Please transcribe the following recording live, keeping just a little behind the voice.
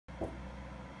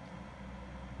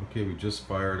Okay, we just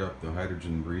fired up the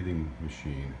hydrogen breathing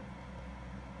machine.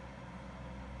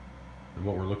 And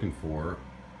what we're looking for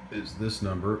is this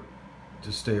number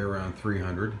to stay around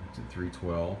 300. It's at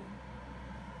 312.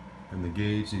 And the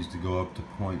gauge needs to go up to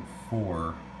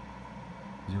 0.4.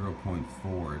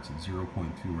 0.4. It's at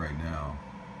 0.2 right now.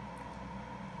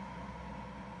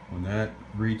 When that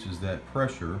reaches that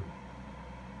pressure,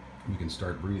 we can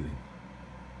start breathing.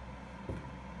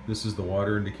 This is the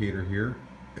water indicator here.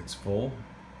 It's full.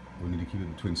 We need to keep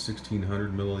it between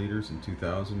 1600 milliliters and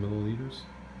 2000 milliliters.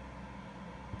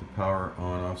 Put the power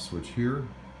on off switch here.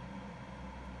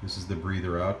 This is the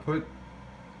breather output.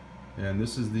 And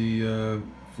this is the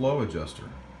flow adjuster.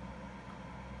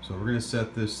 So we're going to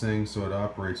set this thing so it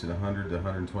operates at 100 to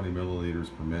 120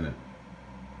 milliliters per minute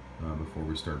before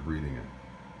we start breathing it.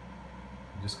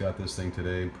 I just got this thing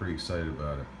today. I'm pretty excited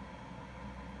about it.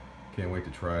 Can't wait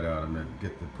to try it out. I'm going to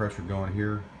get the pressure going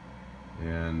here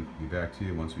and be back to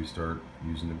you once we start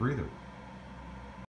using the breather.